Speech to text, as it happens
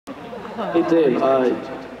Hey Dave, do you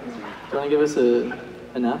want to give us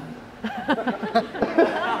an F? I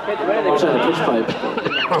wish I had a pitch pipe.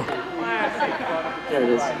 There it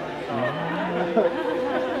is.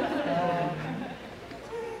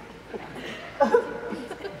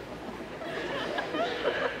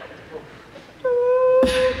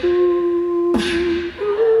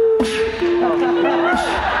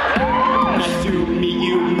 Nice to meet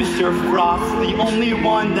you, Mr. Frost, the only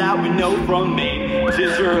one that we know from Maine.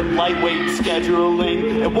 Is your lightweight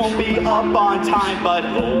scheduling. It won't be up on time, but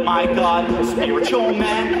oh my god, spiritual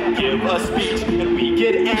man, give a speech and we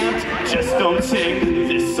get amped. Just don't sing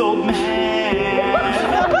this old man.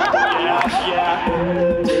 Yeah.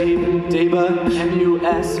 Dava,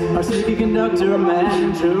 M-U-S, our sneaky conductor,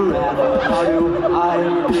 man, giraffe. How do I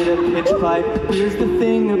get a pitch pipe? Here's the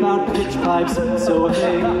thing about pitch pipes. So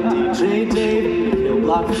hey, DJ Dave, he'll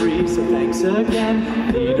block free, so thanks again.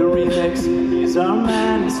 Need a remix, he's our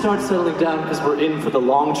man. Start settling down, cause we're in for the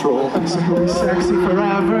long troll. So he'll be sexy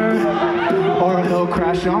forever, or he'll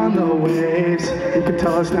crash on the waves. You can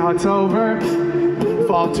tell us now it's over.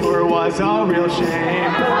 Fall tour was a real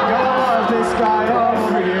shame. Gotta love this guy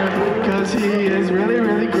over here, cause he is really,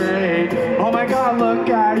 really great. Oh my god, look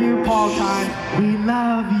at you, Paul Kine. We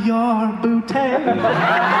love your bouquet.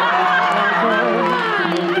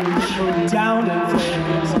 Down in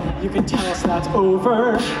flames, you can tell us that's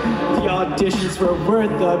over. The auditions were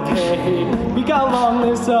worth the pay. We got a long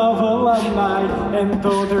list of alumni, and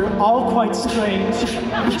though they're all quite strange,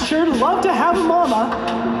 we'd sure love to have a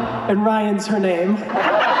mama, and Ryan's her name.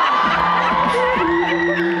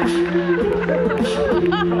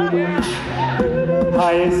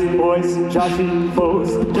 Highest voice, Joshy Foes,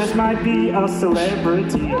 just might be a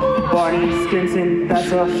celebrity. Barney Stinson,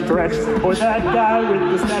 that's a stretch. Or that guy with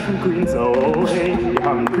the snap and greens. Oh, hey, you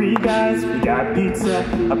hungry guys? We got pizza,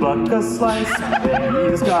 a buck a slice.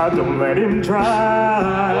 Please, God, don't let him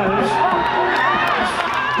try.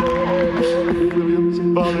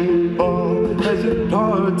 Has it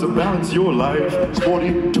hard to balance your life?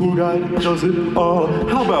 Sporty tour guide does it all.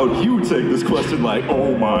 How about you take this question like,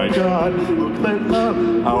 oh my god, look that up,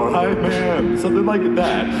 our hype man, something like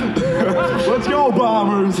that. Let's go,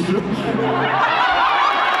 Bombers!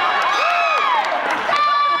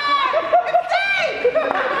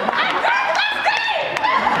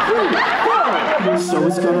 So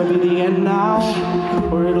it's gonna be the end now,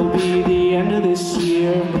 or it'll be the end of this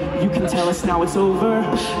year. You can tell us now it's over,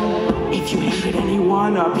 if you hated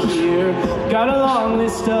anyone up here. Got a long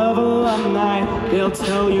list of alumni, they'll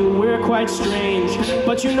tell you we're quite strange.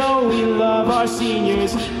 But you know we love our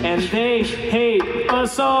seniors, and they hate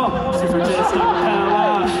us all. Since we're just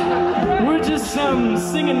Ithacappella, we're just some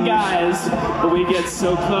singing guys, but we get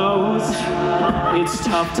so close, it's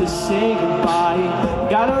tough to say goodbye.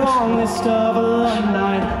 Got a long list of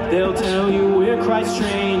alumni, they'll tell you we're quite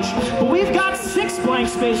strange. But we've got 6 blank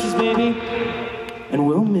spaces, baby, and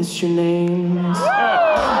we'll miss your names.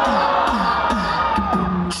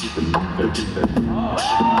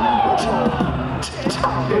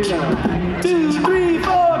 2, 3,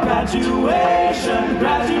 4, graduation,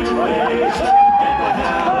 graduation. Get the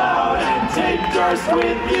hell out and take Durst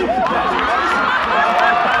with you. Graduation.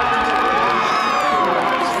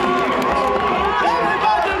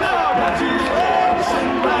 Everybody know graduation,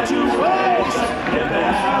 graduation. Get the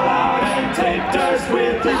hell out and take Durst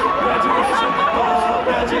with you. Graduation, oh,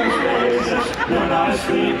 graduation. You're not a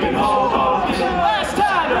sleeping hobo. Last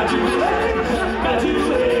time. Graduation,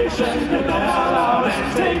 graduation. Get the hell out and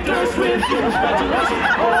take Durst with you. Graduation,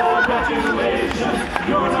 oh, graduation.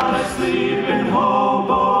 You're not a sleeping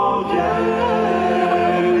hobo. Yeah.